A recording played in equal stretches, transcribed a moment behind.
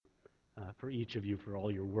for each of you for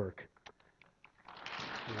all your work.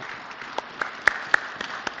 Yeah.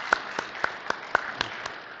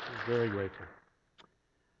 I'm very grateful.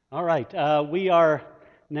 All right, we are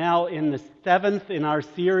now in the 7th in our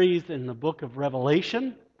series in the book of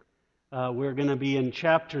Revelation. We're going to be in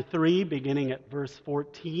chapter 3, beginning at verse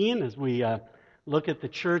 14, as we look at the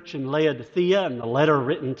church in Laodicea and the letter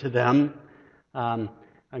written to them. I'm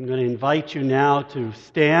going to invite you now to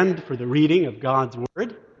stand for the reading of God's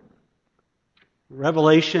Word.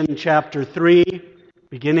 Revelation chapter 3,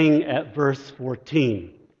 beginning at verse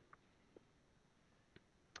 14.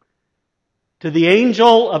 To the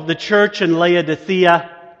angel of the church in Laodicea,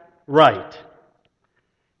 write,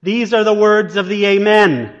 These are the words of the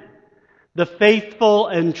Amen, the faithful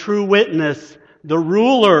and true witness, the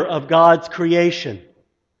ruler of God's creation.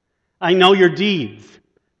 I know your deeds,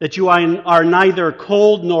 that you are neither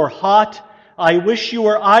cold nor hot. I wish you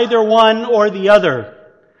were either one or the other.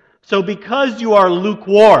 So because you are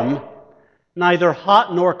lukewarm, neither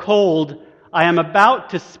hot nor cold, I am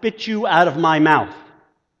about to spit you out of my mouth.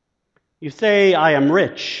 You say, I am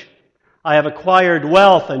rich. I have acquired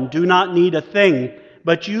wealth and do not need a thing.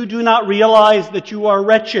 But you do not realize that you are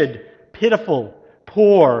wretched, pitiful,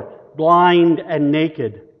 poor, blind, and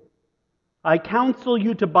naked. I counsel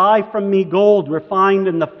you to buy from me gold refined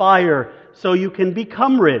in the fire so you can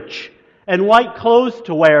become rich, and white clothes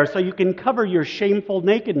to wear so you can cover your shameful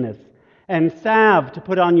nakedness, and salve to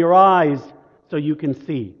put on your eyes so you can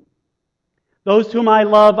see. Those whom I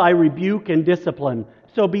love I rebuke and discipline.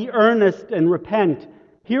 So be earnest and repent.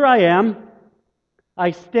 Here I am.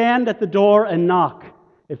 I stand at the door and knock.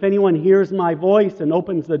 If anyone hears my voice and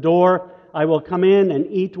opens the door, I will come in and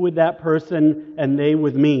eat with that person and they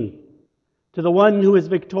with me. To the one who is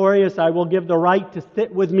victorious, I will give the right to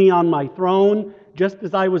sit with me on my throne, just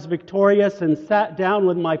as I was victorious and sat down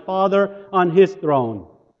with my Father on his throne.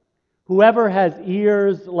 Whoever has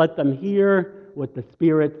ears, let them hear what the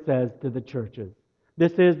Spirit says to the churches.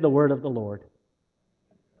 This is the word of the Lord.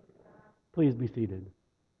 Please be seated.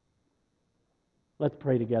 Let's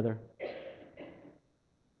pray together.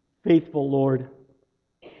 Faithful Lord,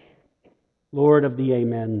 Lord of the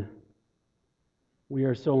Amen, we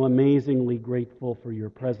are so amazingly grateful for your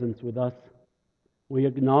presence with us. We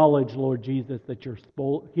acknowledge, Lord Jesus, that your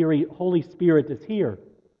Holy Spirit is here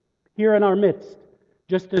in our midst,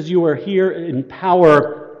 just as you are here in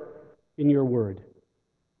power in your word.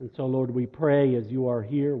 And so, Lord, we pray as you are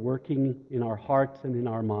here working in our hearts and in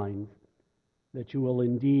our minds, that you will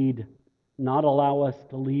indeed not allow us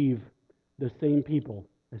to leave the same people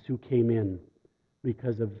as who came in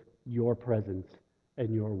because of your presence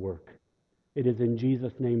and your work. It is in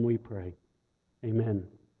Jesus' name we pray. Amen.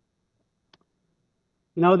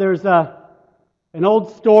 You know, there's an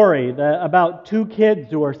old story about two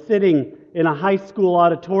kids who are sitting in a high school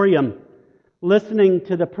auditorium listening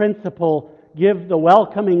to the principal give the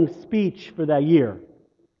welcoming speech for that year.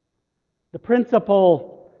 The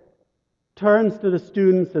principal turns to the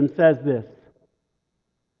students and says this: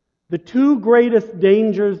 the two greatest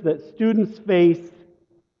dangers that students face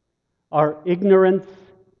are ignorance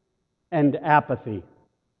and apathy.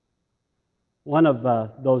 One of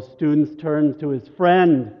those students turns to his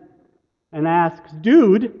friend and asks,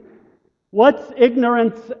 Dude, what's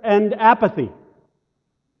ignorance and apathy?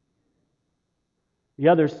 The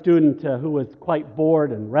other student, who was quite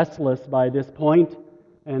bored and restless by this point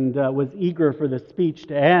and was eager for the speech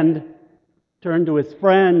to end, turned to his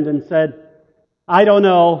friend and said, I don't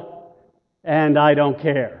know, and I don't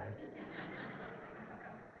care.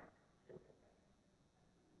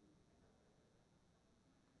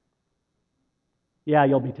 Yeah,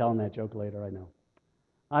 you'll be telling that joke later, I know.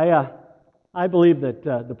 I believe that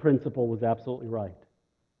the principal was absolutely right.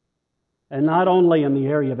 And not only in the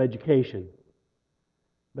area of education,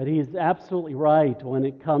 but he's absolutely right when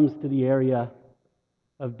it comes to the area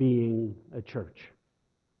of being a church.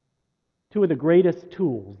 Two of the greatest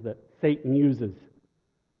tools that Satan uses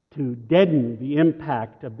to deaden the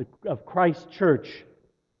impact of Christ's church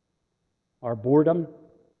are boredom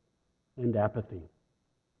and apathy.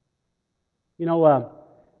 You know,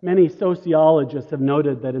 many sociologists have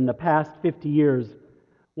noted that in the past 50 years,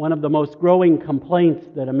 one of the most growing complaints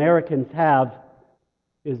that Americans have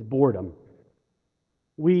is boredom.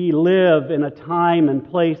 We live in a time and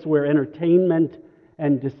place where entertainment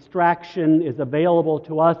and distraction is available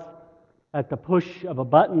to us at the push of a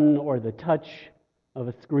button or the touch of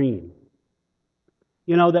a screen.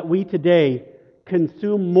 You know that we today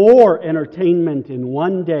consume more entertainment in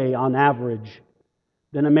one day on average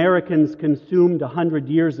than Americans consumed 100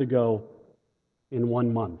 years ago in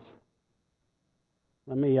 1 month.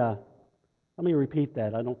 Let me repeat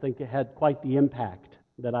that. I don't think it had quite the impact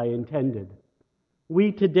that I intended.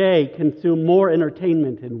 We today consume more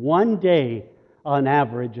entertainment in one day on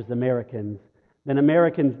average as Americans than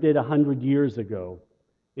Americans did 100 years ago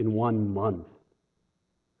in 1 month.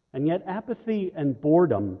 And yet apathy and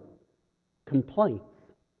boredom, complaints,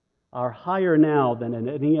 are higher now than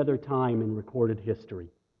at any other time in recorded history.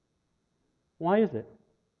 Why is it?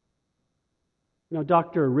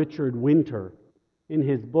 Dr. Richard Winter, in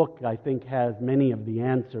his book, I think, has many of the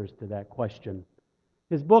answers to that question.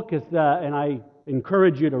 His book is, and I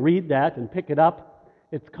encourage you to read that and pick it up,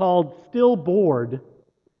 it's called Still Bored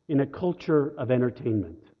in a Culture of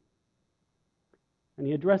Entertainment. And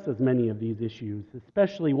he addresses many of these issues,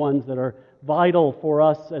 especially ones that are vital for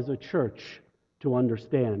us as a church to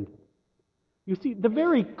understand. You see, the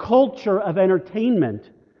very culture of entertainment,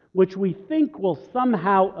 which we think will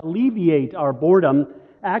somehow alleviate our boredom,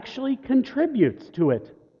 actually contributes to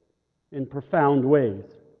it in profound ways.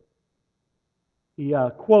 He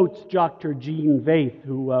quotes Dr. Jean Vaith,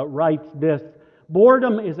 who writes this: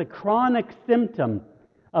 "Boredom is a chronic symptom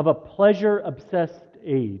of a pleasure-obsessed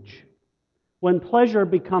age. When pleasure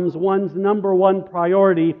becomes one's number one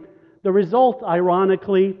priority, the result,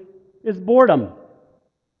 ironically, is boredom."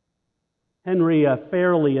 Henry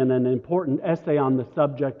Fairley, in an important essay on the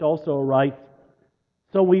subject, also writes,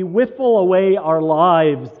 "So we whiffle away our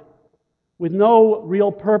lives with no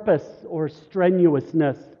real purpose or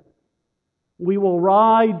strenuousness. We will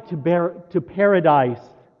ride to paradise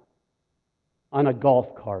on a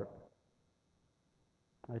golf cart."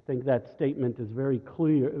 I think that statement is very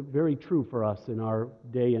clear, very true for us in our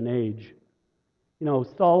day and age.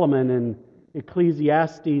 Solomon in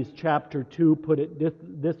Ecclesiastes chapter 2 put it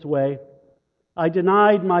this way: "I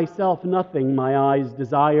denied myself nothing my eyes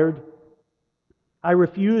desired. I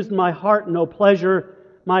refused my heart no pleasure.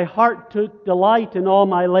 My heart took delight in all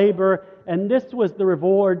my labor, and this was the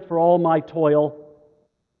reward for all my toil.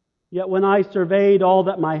 Yet when I surveyed all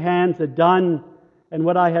that my hands had done, and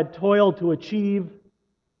what I had toiled to achieve,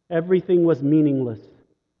 everything was meaningless,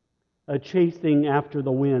 a chasing after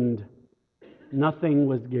the wind. Nothing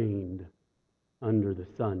was gained under the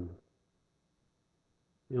sun."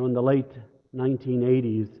 In the late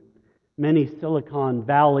 1980s, many Silicon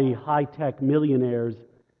Valley high-tech millionaires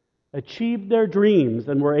achieved their dreams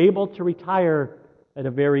and were able to retire at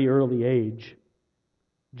a very early age.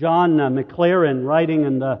 John McLaren, writing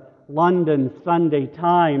in the London Sunday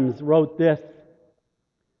Times, wrote this: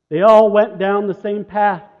 "They all went down the same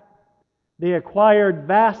path. They acquired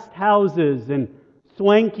vast houses in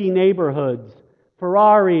swanky neighborhoods,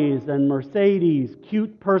 Ferraris and Mercedes,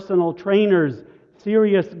 cute personal trainers,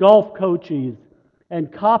 serious golf coaches,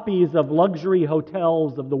 and copies of luxury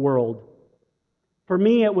hotels of the world. For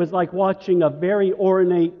me, it was like watching a very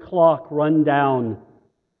ornate clock run down.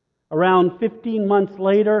 Around 15 months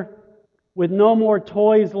later, with no more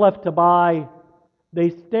toys left to buy, they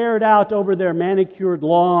stared out over their manicured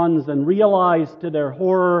lawns and realized to their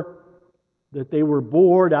horror that they were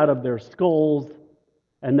bored out of their skulls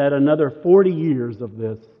and that another 40 years of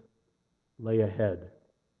this lay ahead."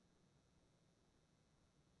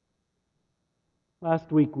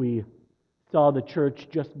 Last week we saw the church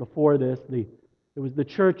just before this. It was the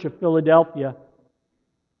Church of Philadelphia.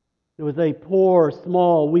 It was a poor,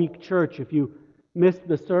 small, weak church. If you missed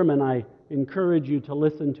the sermon, I encourage you to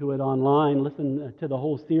listen to it online. Listen to the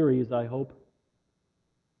whole series, I hope.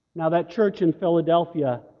 Now, that church in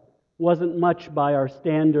Philadelphia wasn't much by our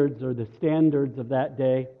standards or the standards of that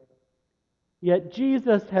day. Yet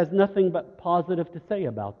Jesus has nothing but positive to say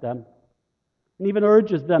about them, and even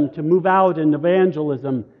urges them to move out in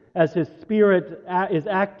evangelism as His Spirit is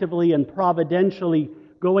actively and providentially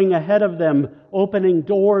going ahead of them, opening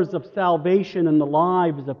doors of salvation in the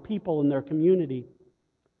lives of people in their community.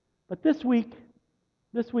 But this week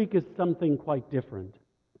is something quite different.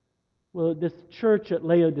 Well, this church at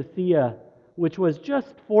Laodicea, which was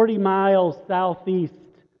just 40 miles southeast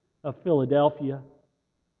of Philadelphia,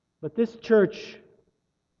 but this church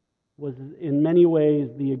was in many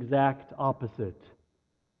ways the exact opposite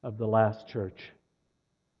of the last church.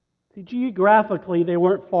 See, geographically, they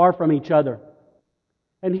weren't far from each other.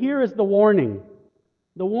 And here is the warning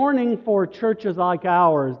for churches like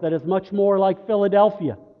ours that is much more like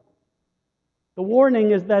Philadelphia. The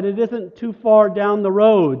warning is that it isn't too far down the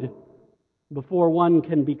road before one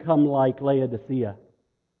can become like Laodicea.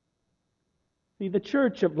 See, the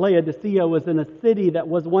church of Laodicea was in a city that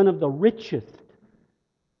was one of the richest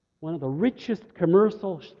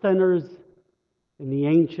commercial centers in the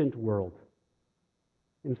ancient world.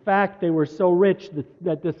 In fact, they were so rich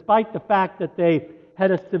that despite the fact that they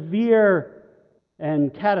had a severe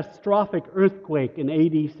and catastrophic earthquake in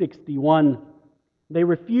AD 61, They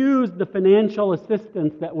refused the financial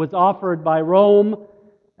assistance that was offered by Rome,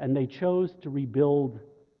 and they chose to rebuild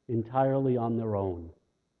entirely on their own.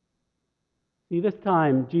 See, this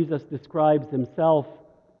time Jesus describes himself,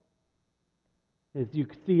 as you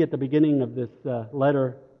see at the beginning of this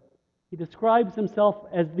letter, he describes himself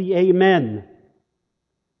as the Amen,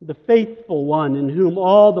 the faithful one in whom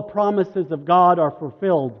all the promises of God are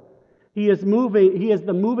fulfilled. He is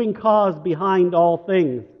the moving cause behind all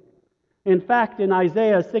things. In fact, in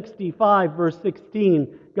Isaiah 65, verse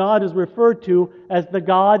 16, God is referred to as the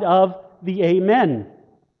God of the Amen.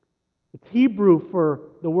 It's Hebrew for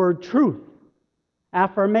the word truth,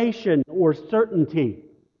 affirmation, or certainty.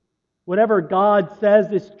 Whatever God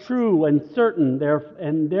says is true and certain,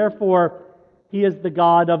 and therefore He is the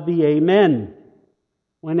God of the Amen.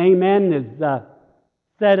 When Amen is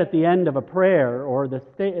said at the end of a prayer, or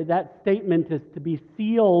that statement is to be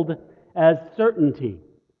sealed as certainty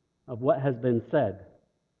of what has been said.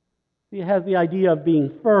 It has the idea of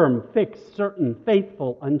being firm, fixed, certain,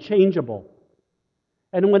 faithful, unchangeable.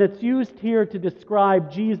 And when it's used here to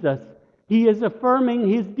describe Jesus, He is affirming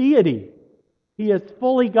His deity. He is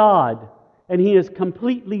fully God, and He is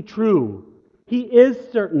completely true. He is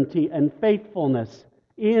certainty and faithfulness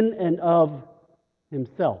in and of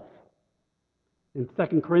Himself. In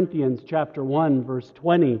 2 Corinthians chapter 1, verse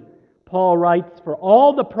 20, Paul writes, "For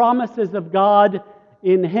all the promises of God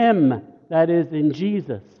in Him," that is, in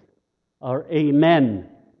Jesus, "are Amen."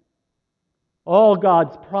 All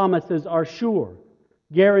God's promises are sure,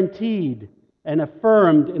 guaranteed, and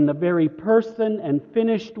affirmed in the very person and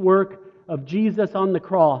finished work of Jesus on the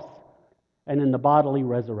cross and in the bodily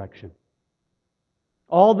resurrection.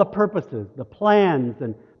 All the purposes, the plans,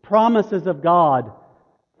 and promises of God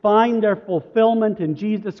find their fulfillment in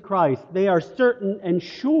Jesus Christ. They are certain and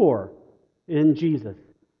sure in Jesus.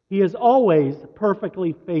 He is always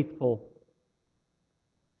perfectly faithful.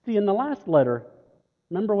 See, in the last letter,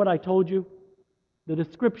 remember what I told you? The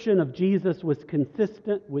description of Jesus was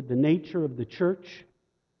consistent with the nature of the church,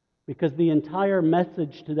 because the entire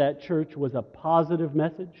message to that church was a positive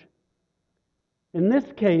message. In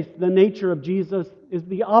this case, the nature of Jesus is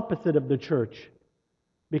the opposite of the church,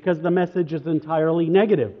 because the message is entirely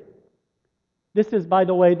negative. This is, by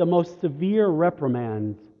the way, the most severe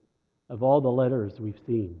reprimand of all the letters we've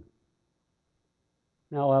seen.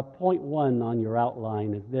 Now, point one on your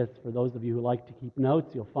outline is this. For those of you who like to keep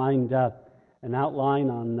notes, you'll find an outline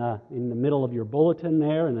in the middle of your bulletin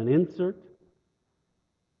there and an insert.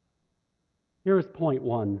 Here's point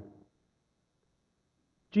one.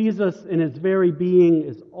 Jesus, in His very being,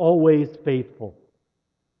 is always faithful.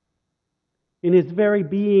 In His very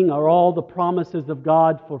being are all the promises of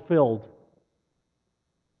God fulfilled.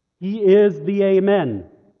 He is the Amen.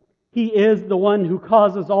 He is the one who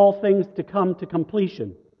causes all things to come to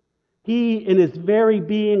completion. He, in His very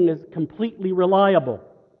being, is completely reliable.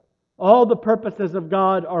 All the purposes of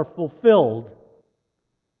God are fulfilled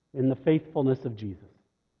in the faithfulness of Jesus.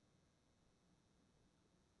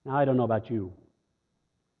 Now, I don't know about you,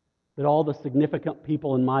 but all the significant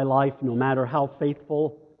people in my life, no matter how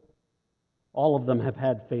faithful, all of them have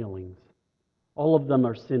had failings. All of them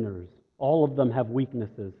are sinners. All of them have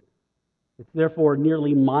weaknesses. It's therefore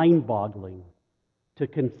nearly mind-boggling to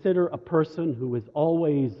consider a person who is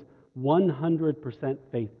always 100%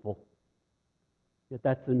 faithful. Yet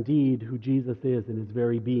that's indeed who Jesus is in His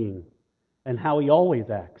very being, and how He always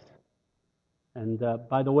acts. And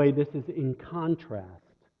by the way, this is in contrast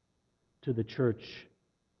to the church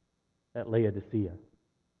at Laodicea.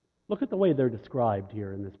 Look at the way they're described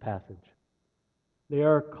here in this passage. They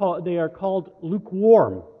are called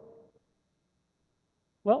lukewarm.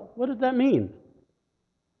 Well, what does that mean?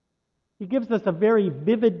 He gives us a very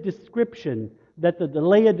vivid description that the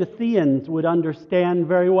Laodiceans would understand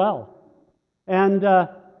very well. And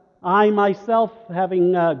I myself,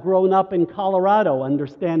 having grown up in Colorado,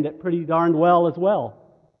 understand it pretty darn well as well.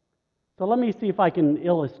 So let me see if I can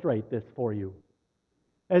illustrate this for you.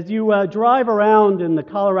 As you drive around in the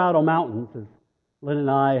Colorado mountains, as Lynn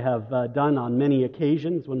and I have done on many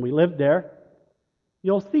occasions when we lived there,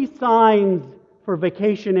 you'll see signs for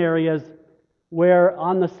vacation areas where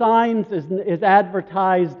on the signs is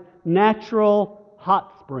advertised natural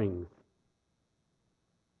hot springs.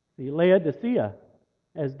 See, Laodicea,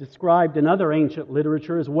 as described in other ancient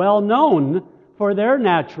literature, is well known for their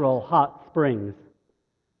natural hot springs.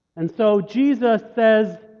 And so Jesus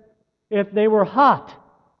says, if they were hot,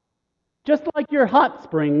 just like your hot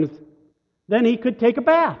springs, then He could take a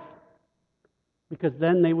bath, because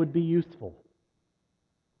then they would be useful.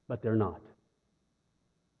 But they're not.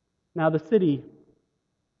 Now, the city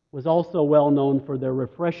was also well known for their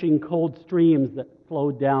refreshing cold streams that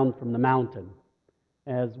flowed down from the mountain.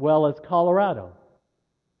 as well as Colorado.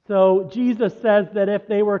 So Jesus says that if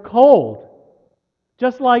they were cold,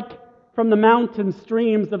 just like from the mountain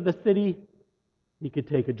streams of the city, he could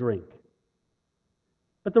take a drink.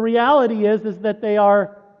 But the reality is that they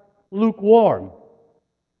are lukewarm.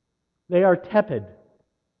 They are tepid,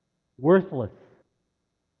 worthless,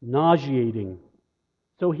 nauseating.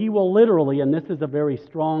 So he will literally, and this is a very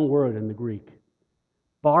strong word in the Greek,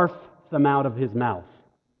 barf them out of his mouth.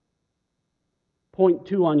 Point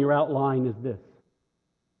 2 on your outline is this.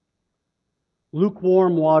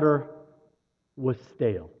 Lukewarm water was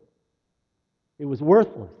stale. It was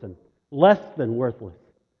worthless and less than worthless.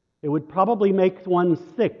 It would probably make one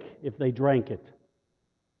sick if they drank it.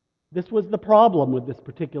 This was the problem with this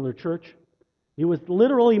particular church. He was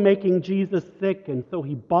literally making Jesus sick, and so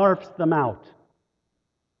he barfs them out.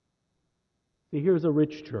 See, here's a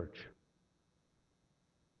rich church,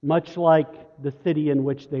 much like the city in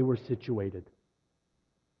which they were situated.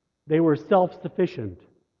 They were self-sufficient.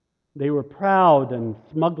 They were proud and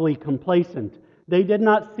smugly complacent. They did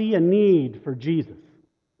not see a need for Jesus.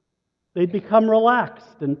 They'd become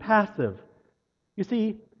relaxed and passive. You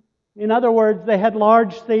see, in other words, they had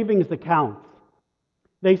large savings accounts.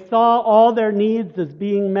 They saw all their needs as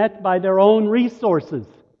being met by their own resources.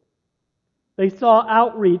 They saw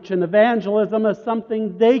outreach and evangelism as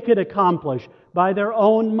something they could accomplish by their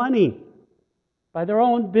own money, by their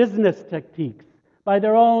own business techniques, by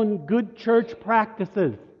their own good church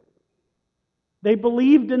practices. They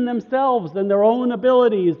believed in themselves and their own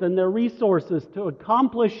abilities and their resources to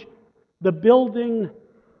accomplish the building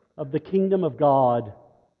of the kingdom of God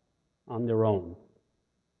on their own.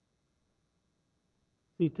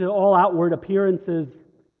 See, to all outward appearances,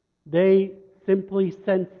 they simply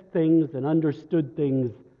sensed things and understood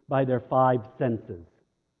things by their 5 senses.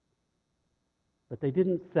 But they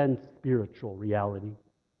didn't sense spiritual reality.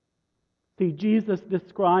 See, Jesus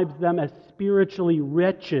describes them as spiritually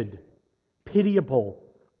wretched, pitiable,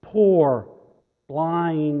 poor,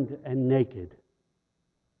 blind, and naked.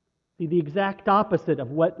 See, the exact opposite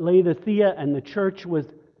of what Laodicea and the church was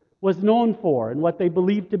known for and what they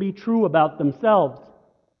believed to be true about themselves.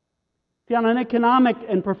 See, on an economic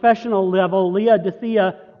and professional level,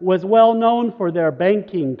 Laodicea was well known for their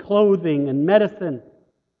banking, clothing, and medicine.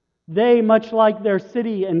 They, much like their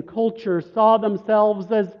city and culture, saw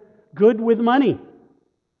themselves as good with money,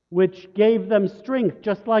 which gave them strength,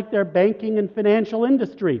 just like their banking and financial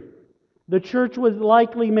industry. The church was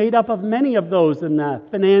likely made up of many of those in the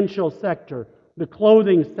financial sector, the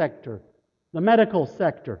clothing sector, the medical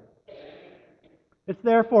sector. It's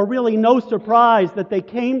therefore really no surprise that they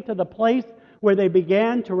came to the place where they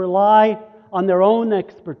began to rely on their own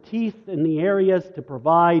expertise in the areas to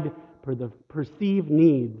provide for the perceived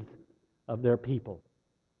needs of their people.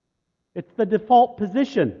 It's the default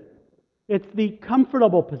position. It's the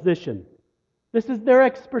comfortable position. This is their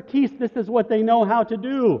expertise. This is what they know how to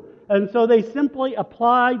do. And so they simply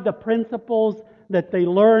applied the principles that they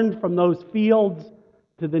learned from those fields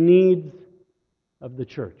to the needs of the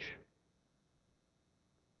church.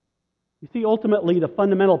 You see, ultimately, the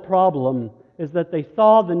fundamental problem is that they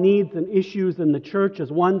saw the needs and issues in the church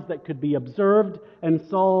as ones that could be observed and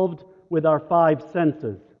solved with our 5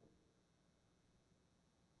 senses.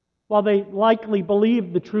 While they likely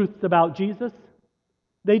believed the truths about Jesus,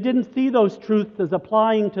 they didn't see those truths as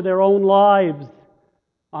applying to their own lives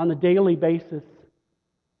on a daily basis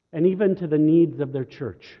and even to the needs of their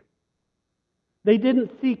church. They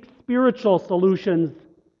didn't seek spiritual solutions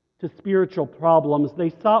to spiritual problems.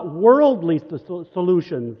 They sought worldly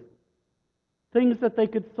solutions, things that they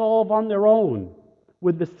could solve on their own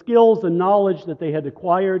with the skills and knowledge that they had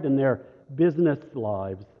acquired in their business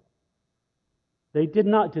lives. They did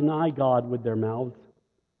not deny God with their mouths.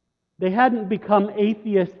 They hadn't become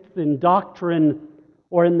atheists in doctrine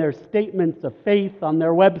or in their statements of faith on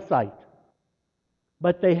their website,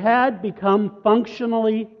 but they had become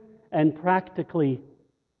functionally and practically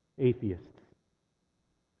atheists.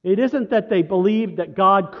 It isn't that they believed that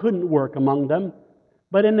God couldn't work among them,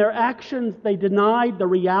 but in their actions they denied the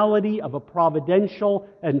reality of a providential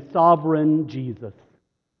and sovereign Jesus.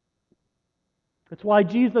 That's why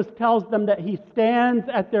Jesus tells them that He stands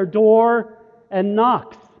at their door and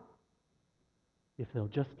knocks. If they'll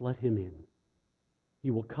just let Him in,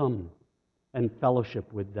 He will come and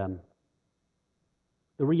fellowship with them.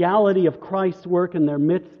 The reality of Christ's work in their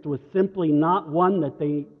midst was simply not one that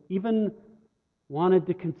they even wanted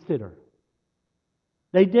to consider.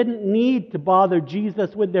 They didn't need to bother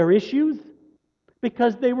Jesus with their issues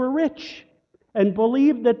because they were rich and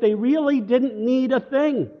believed that they really didn't need a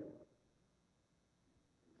thing.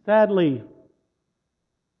 Sadly,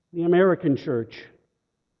 the American church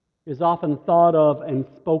is often thought of and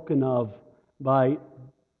spoken of by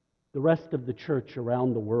the rest of the church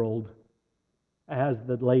around the world as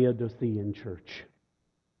the Laodicean church.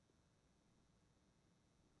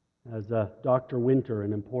 As Dr. Winter,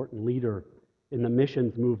 an important leader in the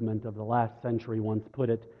missions movement of the last century, once put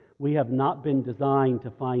it, we have not been designed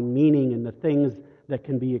to find meaning in the things that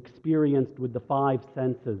can be experienced with the five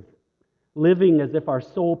senses. Living as if our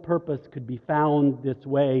sole purpose could be found this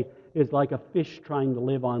way is like a fish trying to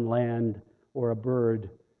live on land or a bird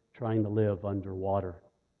trying to live underwater.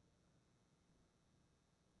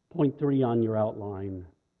 Point 3 on your outline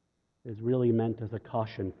is really meant as a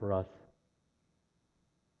caution for us.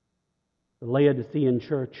 The Laodicean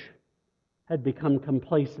church had become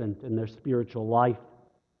complacent in their spiritual life,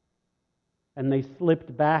 and they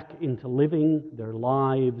slipped back into living their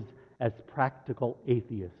lives as practical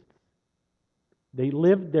atheists. They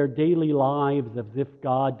lived their daily lives as if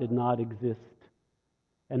God did not exist,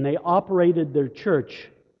 and they operated their church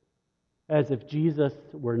as if Jesus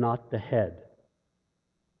were not the head.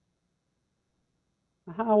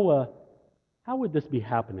 How would this be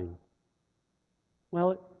happening?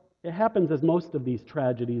 Well, it happens as most of these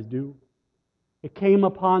tragedies do. It came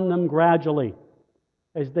upon them gradually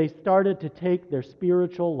as they started to take their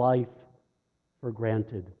spiritual life for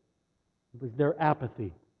granted. It was their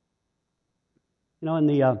apathy. You know,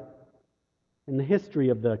 in the history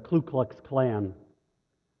of the Ku Klux Klan,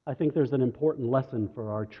 I think there's an important lesson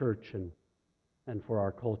for our church and for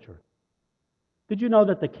our culture. Did you know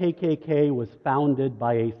that the KKK was founded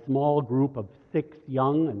by a small group of 6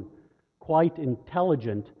 young and quite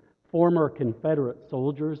intelligent former Confederate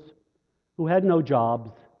soldiers who had no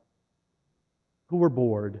jobs, who were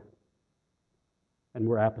bored, and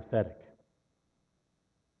were apathetic?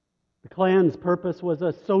 The Klan's purpose was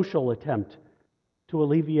a social attempt to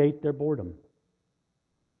alleviate their boredom.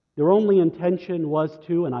 Their only intention was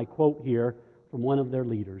to, and I quote here from one of their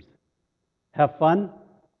leaders, have fun,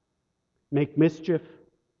 make mischief,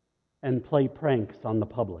 and play pranks on the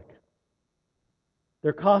public.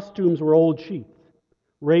 Their costumes were old sheets,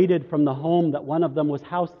 raided from the home that one of them was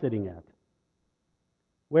house-sitting at.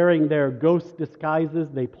 Wearing their ghost disguises,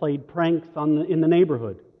 they played pranks in the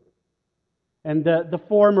neighborhood. And the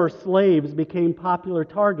former slaves became popular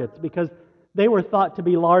targets because they were thought to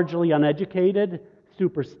be largely uneducated,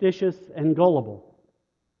 superstitious, and gullible.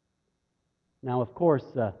 Now, of course,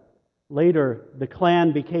 later the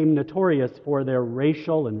Klan became notorious for their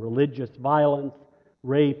racial and religious violence,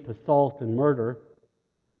 rape, assault, and murder.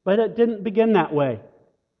 But it didn't begin that way.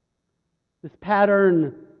 This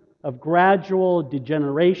pattern of gradual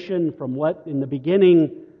degeneration from what in the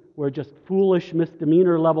beginning were just foolish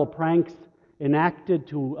misdemeanor-level pranks enacted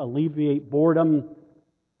to alleviate boredom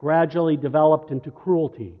gradually developed into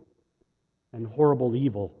cruelty and horrible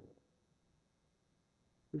evil.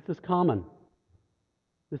 This is common.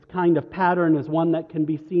 This kind of pattern is one that can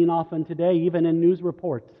be seen often today, even in news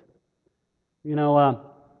reports. You know,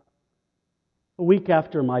 a week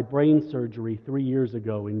after my brain surgery 3 years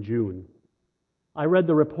ago in June, I read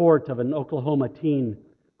the report of an Oklahoma teen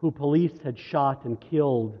who police had shot and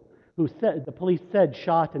killed, the police said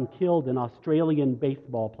shot and killed an Australian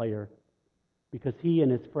baseball player because he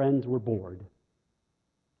and his friends were bored.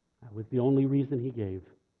 That was the only reason he gave.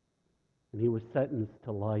 And he was sentenced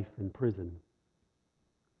to life in prison.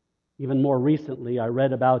 Even more recently, I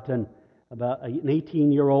read about an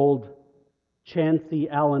 18-year-old Chancey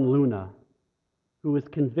Allen Luna who was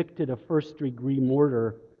convicted of first-degree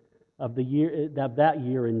murder of that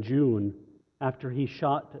year in June after he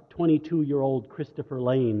shot 22-year-old Christopher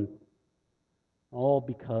Lane, all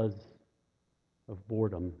because of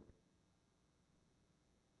boredom.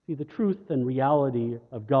 See, the truth and reality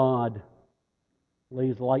of God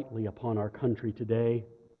lays lightly upon our country today.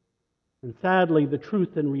 And sadly, the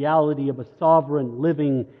truth and reality of a sovereign,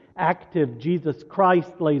 living, active Jesus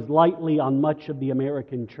Christ lays lightly on much of the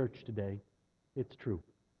American church today. It's true.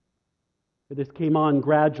 But this came on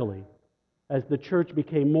gradually as the church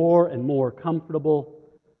became more and more comfortable,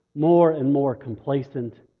 more and more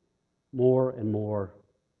complacent, more and more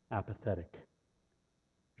apathetic.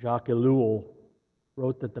 Jacques Ellul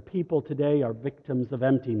wrote that the people today are victims of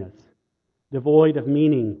emptiness, devoid of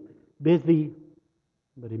meaning, busy,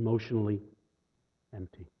 but emotionally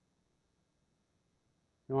empty.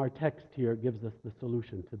 Now, our text here gives us the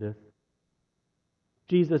solution to this.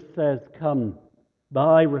 Jesus says, "Come,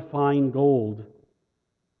 buy refined gold."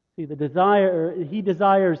 See, he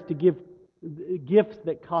desires to give gifts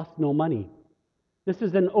that cost no money. This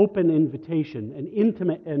is an open invitation, an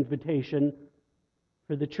intimate invitation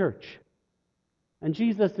for the church. And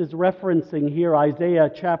Jesus is referencing here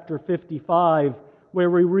Isaiah chapter 55, where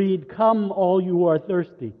we read, "Come, all you who are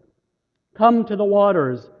thirsty, Come to the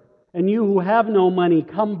waters, and you who have no money,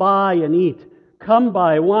 come buy and eat. Come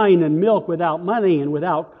buy wine and milk without money and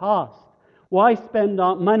without cost. Why spend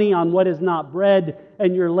money on what is not bread,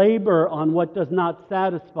 and your labor on what does not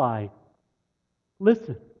satisfy?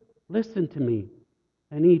 Listen to me,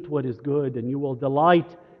 and eat what is good, and you will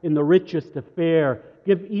delight in the richest of fare.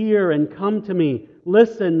 Give ear and come to me.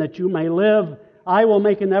 Listen that you may live. I will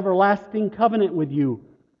make an everlasting covenant with you,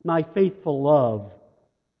 my faithful love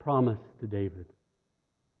promised to David.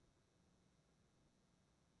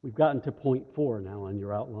 We've gotten to point 4 now on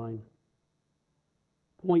your outline.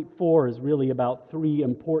 Point 4 is really about 3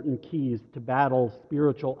 important keys to battle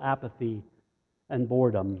spiritual apathy and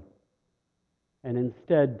boredom, and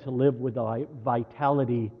instead to live with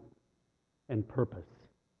vitality and purpose.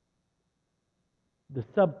 The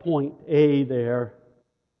subpoint A there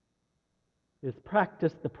is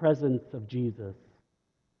practice the presence of Jesus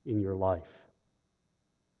in your life.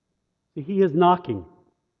 See, He is knocking.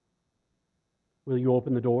 Will you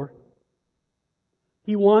open the door?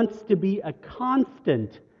 He wants to be a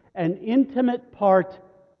constant and intimate part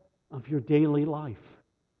of your daily life,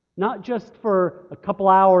 not just for a couple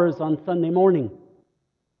hours on Sunday morning.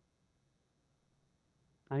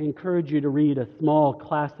 I encourage you to read a small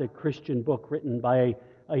classic Christian book written by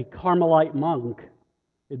a Carmelite monk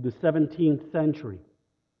in the 17th century.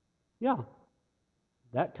 Yeah,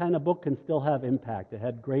 that kind of book can still have impact. It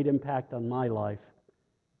had great impact on my life.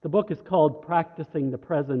 The book is called Practicing the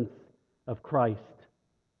Presence of Christ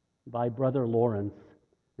by Brother Lawrence.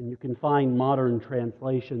 And you can find modern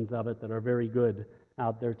translations of it that are very good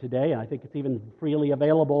out there today. I think it's even freely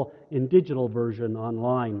available in digital version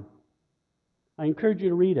online. I encourage you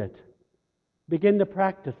to read it. Begin to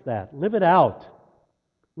practice that. Live it out.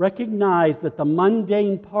 Recognize that the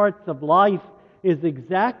mundane parts of life is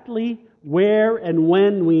exactly where and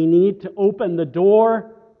when we need to open the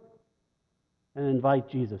door and invite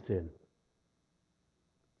Jesus in.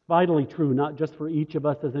 It's vitally true, not just for each of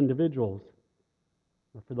us as individuals,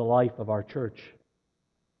 but for the life of our church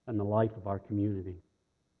and the life of our community.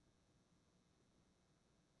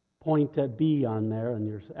 Point B on there in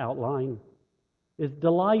your outline is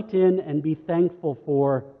delight in and be thankful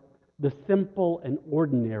for the simple and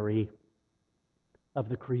ordinary of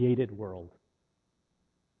the created world.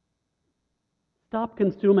 Stop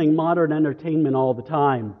consuming modern entertainment all the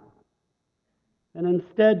time, and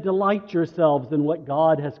instead delight yourselves in what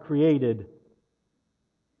God has created,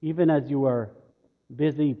 even as you are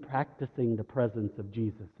busy practicing the presence of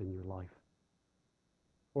Jesus in your life.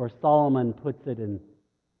 Or Solomon puts it in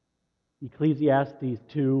Ecclesiastes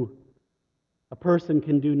 2, a person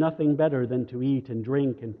can do nothing better than to eat and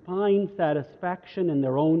drink and find satisfaction in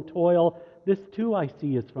their own toil. This too I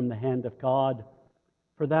see is from the hand of God.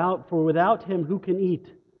 For without Him who can eat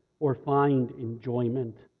or find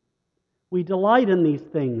enjoyment? We delight in these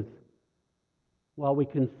things while we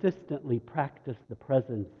consistently practice the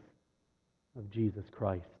presence of Jesus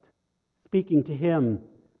Christ, speaking to Him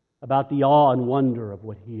about the awe and wonder of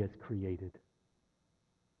what He has created.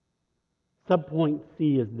 Subpoint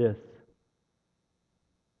C is this,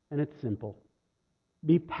 and it's simple.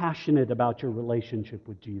 Be passionate about your relationship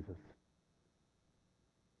with Jesus.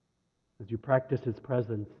 As you practice His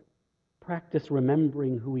presence, practice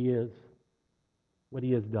remembering who He is, what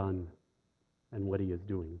He has done, and what He is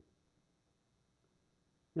doing.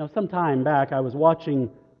 Some time back I was watching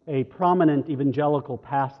a prominent evangelical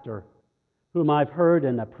pastor whom I've heard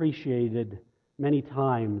and appreciated many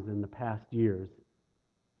times in the past years.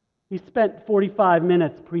 He spent 45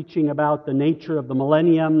 minutes preaching about the nature of the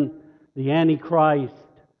millennium, the Antichrist,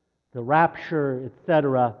 the rapture,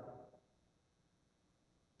 etc.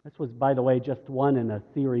 This was, by the way, just one in a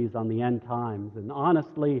series on the end times. And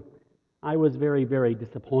honestly, I was very, very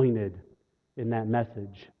disappointed in that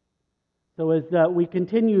message. So as we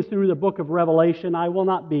continue through the book of Revelation, I will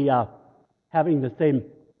not be having the same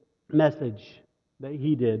message that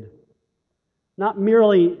he did. Not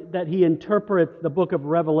merely that he interprets the book of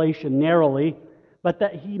Revelation narrowly, but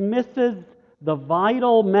that he misses the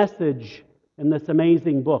vital message in this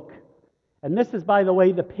amazing book. And this is, by the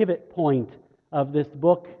way, the pivot point of this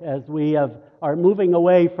book as we are moving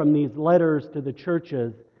away from these letters to the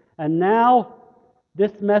churches. And now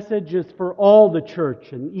this message is for all the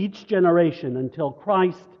church in each generation until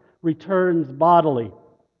Christ returns bodily.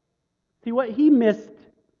 See, what he missed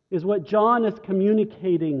is what John is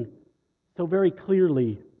communicating so very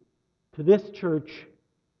clearly to this church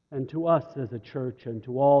and to us as a church and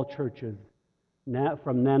to all churches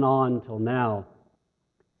from then on till now.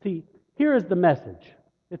 See, here is the message.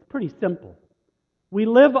 It's pretty simple. We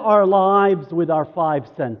live our lives with our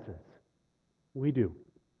 5 senses. We do.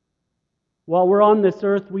 While we're on this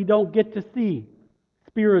earth, we don't get to see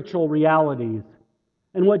spiritual realities.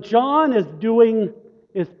 And what John is doing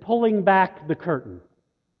is pulling back the curtain,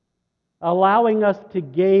 allowing us to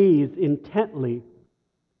gaze intently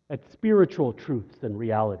at spiritual truths and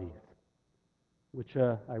realities, which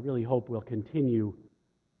I really hope we'll continue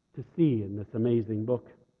to see in this amazing book.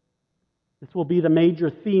 This will be the major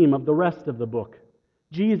theme of the rest of the book.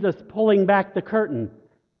 Jesus pulling back the curtain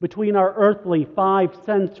between our earthly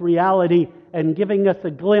five-sense reality and giving us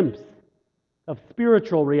a glimpse of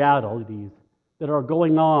spiritual realities that are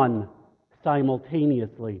going on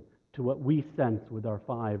simultaneously to what we sense with our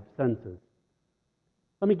five senses.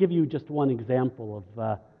 Let me give you just one example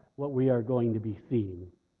of what we are going to be seeing.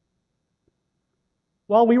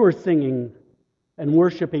 While we were singing and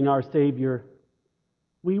worshiping our Savior,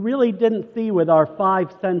 we really didn't see with our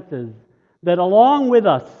five senses that along with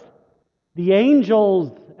us, the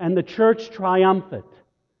angels and the church triumphant,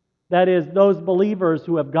 that is, those believers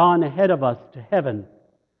who have gone ahead of us to heaven,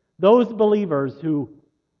 those believers who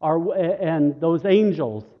are, and those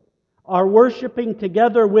angels, are worshiping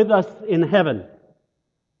together with us in heaven.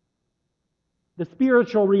 The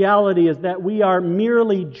spiritual reality is that we are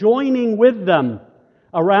merely joining with them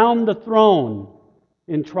around the throne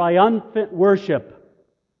in triumphant worship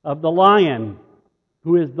of the Lion,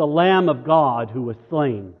 who is the Lamb of God who was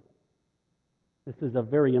slain. This is a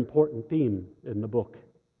very important theme in the book.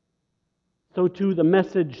 So too the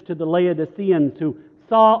message to the Laodiceans who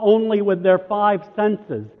saw only with their five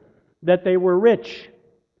senses that they were rich,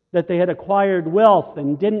 that they had acquired wealth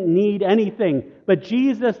and didn't need anything. But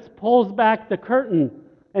Jesus pulls back the curtain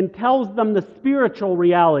and tells them the spiritual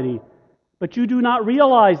reality. But you do not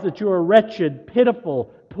realize that you are wretched,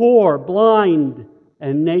 pitiful, poor, blind,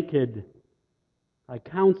 and naked. I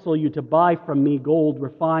counsel you to buy from me gold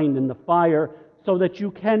refined in the fire so that you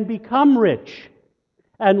can become rich,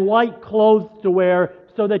 and white clothes to wear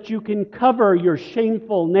so that you can cover your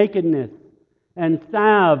shameful nakedness, and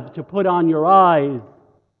salve to put on your eyes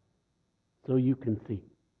so you can see.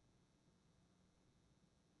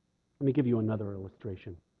 Let me give you another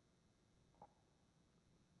illustration.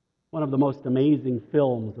 One of the most amazing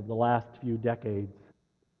films of the last few decades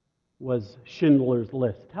was Schindler's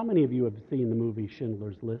List. How many of you have seen the movie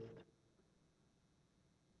Schindler's List?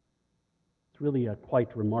 It's really a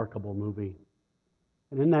quite remarkable movie.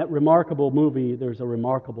 And in that remarkable movie, there's a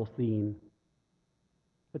remarkable scene.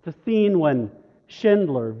 It's a scene when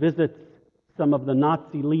Schindler visits some of the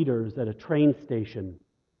Nazi leaders at a train station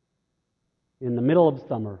in the middle of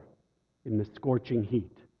summer in the scorching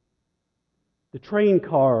heat. The train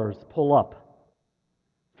cars pull up,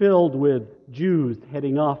 filled with Jews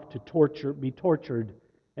heading off to be tortured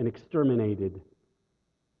and exterminated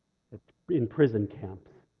in prison camps.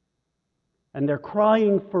 And they're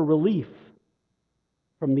crying for relief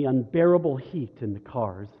from the unbearable heat in the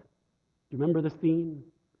cars. Do you remember the scene?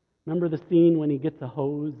 Remember the scene when he gets a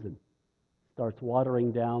hose and starts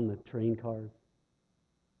watering down the train cars?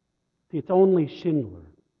 See, it's only Schindler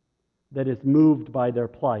that is moved by their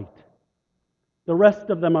plight. The rest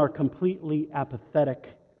of them are completely apathetic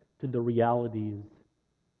to the realities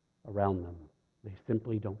around them. They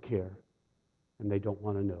simply don't care, and they don't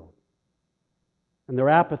want to know. And their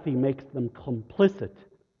apathy makes them complicit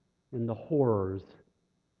in the horrors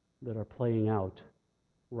that are playing out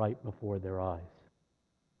right before their eyes.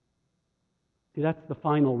 See, that's the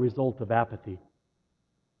final result of apathy.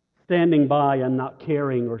 Standing by and not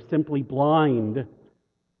caring, or simply blind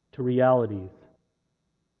to realities.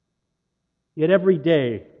 Yet every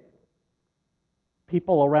day,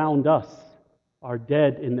 people around us are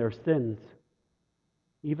dead in their sins.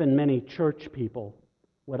 Even many church people,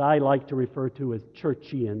 what I like to refer to as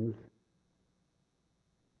churchians.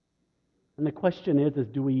 And the question is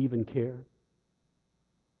do we even care?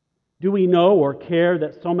 Do we know or care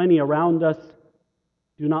that so many around us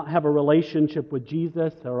do not have a relationship with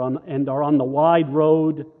Jesus and are on the wide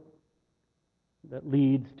road that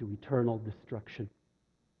leads to eternal destruction?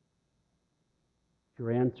 If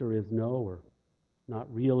your answer is no, or not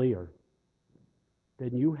really, or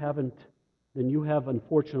then you have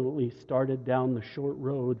unfortunately started down the short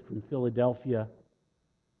road from Philadelphia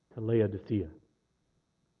to Laodicea.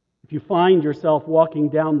 If you find yourself walking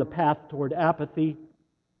down the path toward apathy,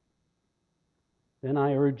 then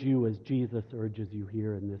I urge you, as Jesus urges you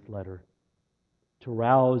here in this letter, to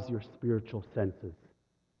rouse your spiritual senses.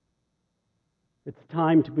 It's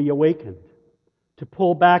time to be awakened, to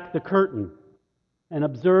pull back the curtain and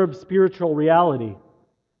observe spiritual reality.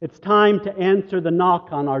 It's time to answer the knock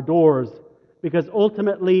on our doors, because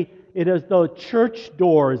ultimately it is the church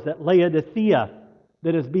doors at Laodicea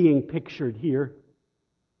that is being pictured here.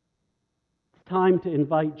 It's time to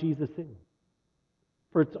invite Jesus in.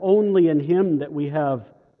 For it's only in Him that we have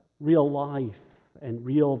real life and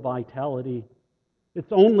real vitality.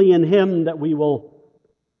 It's only in Him that we will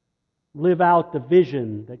live out the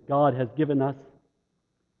vision that God has given us.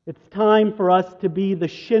 It's time for us to be the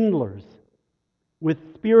Schindlers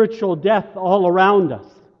with spiritual death all around us.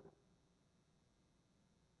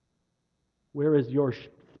 Where is your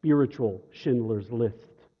spiritual Schindler's List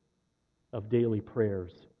of daily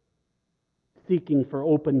prayers? Seeking for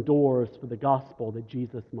open doors for the gospel that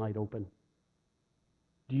Jesus might open.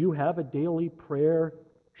 Do you have a daily prayer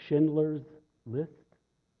Schindler's List?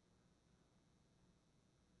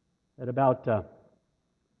 At about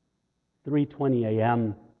 3:20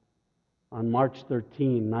 a.m. on March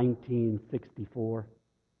 13, 1964,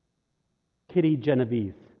 Kitty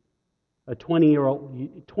Genovese, a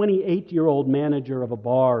 28-year-old manager of a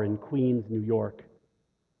bar in Queens, New York,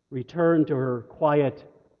 returned to her quiet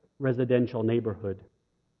residential neighborhood,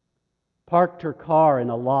 parked her car in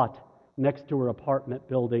a lot next to her apartment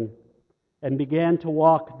building, and began to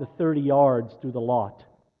walk the 30 yards through the lot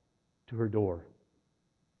to her door.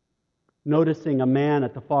 Noticing a man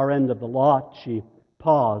at the far end of the lot, she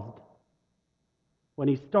paused. When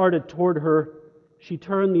he started toward her, she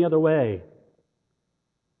turned the other way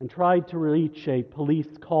and tried to reach a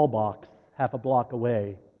police call box half a block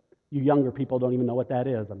away. You younger people don't even know what that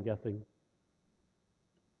is, I'm guessing.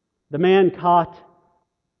 The man caught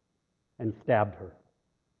and stabbed her.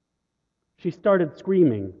 She started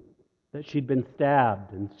screaming that she'd been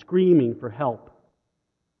stabbed and screaming for help.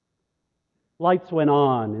 Lights went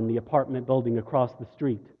on in the apartment building across the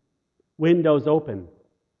street. Windows open.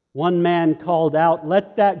 One man called out,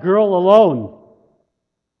 "Let that girl alone!"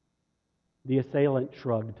 The assailant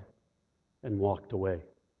shrugged and walked away.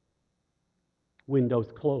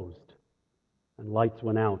 Windows closed and lights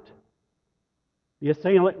went out. The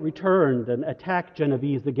assailant returned and attacked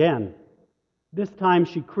Genovese again. This time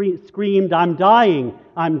she screamed, "I'm dying!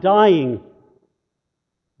 I'm dying!"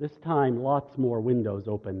 This time lots more windows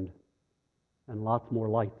opened and lots more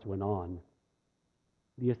lights went on.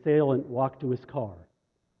 The assailant walked to his car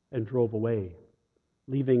and drove away,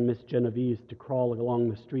 leaving Miss Genovese to crawl along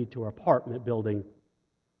the street to her apartment building,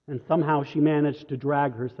 and somehow she managed to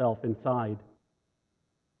drag herself inside.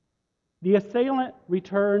 The assailant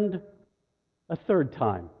returned a third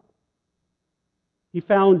time. He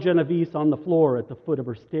found Genovese on the floor at the foot of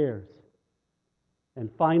her stairs and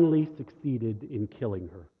finally succeeded in killing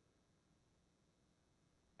her.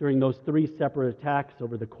 During those 3 separate attacks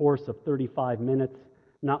over the course of 35 minutes,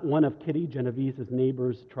 not one of Kitty Genovese's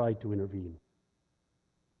neighbors tried to intervene.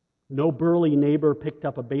 No burly neighbor picked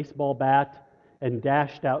up a baseball bat and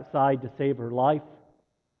dashed outside to save her life.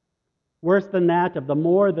 Worse than that, of the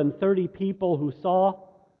more than 30 people who saw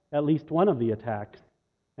at least one of the attacks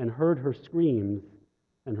and heard her screams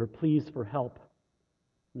and her pleas for help,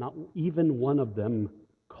 not even one of them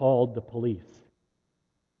called the police.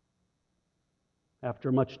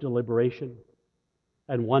 After much deliberation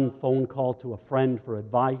and one phone call to a friend for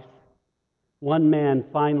advice, one man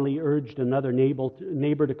finally urged another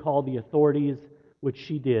neighbor to call the authorities, which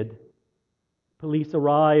she did. Police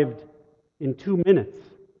arrived in 2 minutes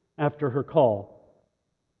after her call.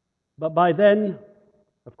 But by then,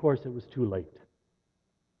 of course, it was too late.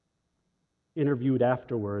 Interviewed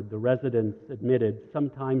afterward, the residents admitted,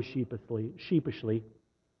 sometimes sheepishly,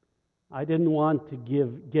 "I didn't want to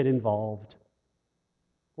get involved,"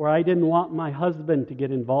 or "I didn't want my husband to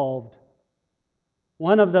get involved."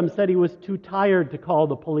 One of them said he was too tired to call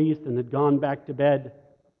the police and had gone back to bed.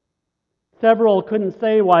 Several couldn't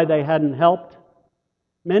say why they hadn't helped.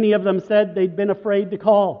 Many of them said they'd been afraid to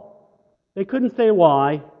call. They couldn't say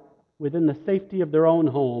why. Within the safety of their own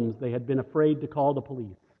homes, they had been afraid to call the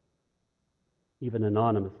police, even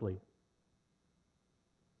anonymously.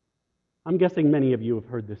 I'm guessing many of you have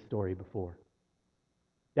heard this story before.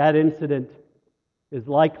 That incident is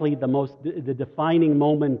likely the defining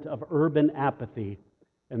moment of urban apathy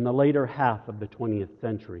in the later half of the 20th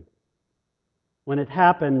century. When it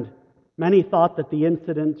happened, many thought that the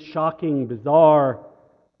incident shocking, bizarre,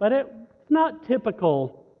 but it's not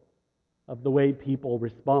typical of the way people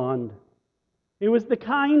respond. It was the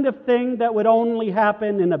kind of thing that would only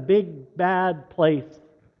happen in a big, bad place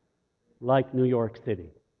like New York City.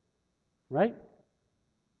 Right?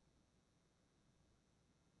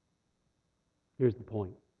 Here's the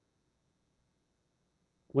point.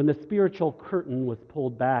 When the spiritual curtain was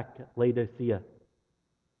pulled back at Laodicea,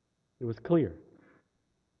 it was clear.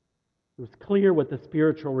 It was clear what the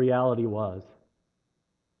spiritual reality was.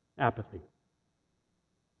 Apathy.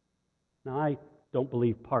 Now, I don't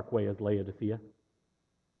believe Parkway is Laodicea.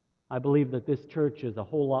 I believe that this church is a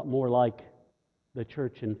whole lot more like the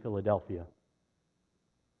church in Philadelphia.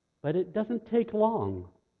 But it doesn't take long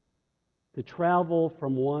to travel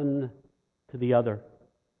from one to the other.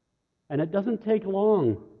 And it doesn't take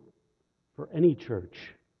long for any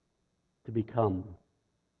church to become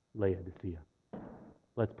Laodicea.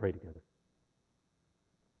 Let's pray together.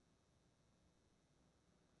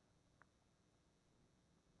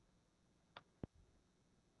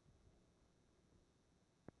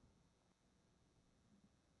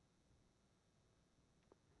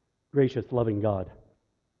 Gracious, loving God,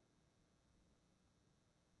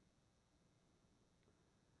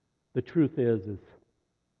 the truth is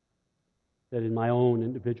that in my own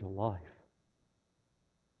individual life,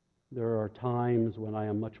 there are times when I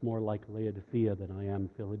am much more like Laodicea than I am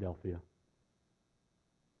Philadelphia.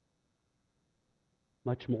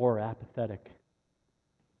 Much more apathetic.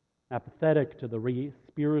 Apathetic to the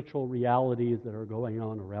spiritual realities that are going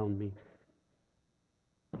on around me.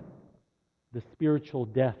 The spiritual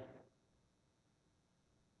death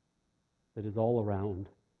that is all around.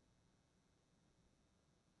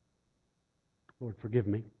 Lord, forgive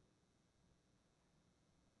me.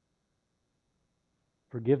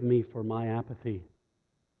 Forgive me for my apathy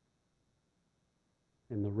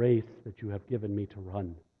in the race that you have given me to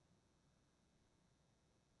run.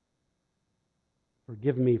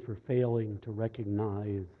 Forgive me for failing to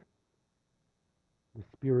recognize the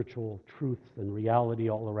spiritual truths and reality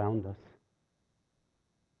all around us.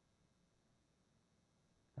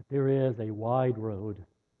 That there is a wide road,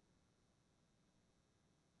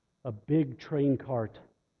 a big train cart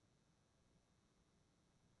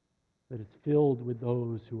that is filled with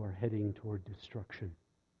those who are heading toward destruction.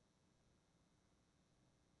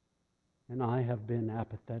 And I have been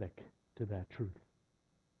apathetic to that truth.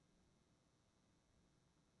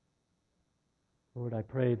 Lord, I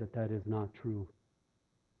pray that that is not true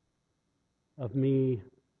of me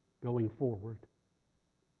going forward,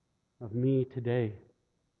 of me today,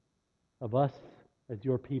 of us as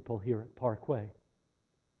your people here at Parkway.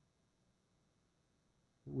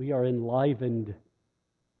 We are enlivened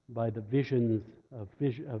by the visions of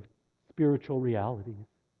spiritual realities.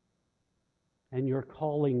 And you're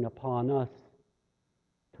calling upon us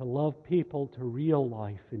to love people to real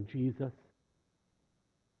life in Jesus,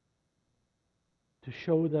 to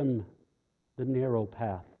show them the narrow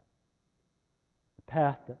path, the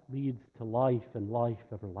path that leads to life and life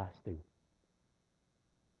everlasting,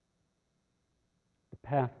 the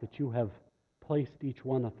path that you have placed each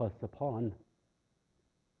one of us upon,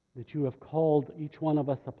 that you have called each one of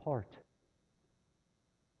us apart,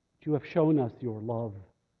 that you have shown us your love,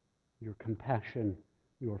 your compassion,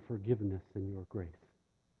 your forgiveness, and your grace.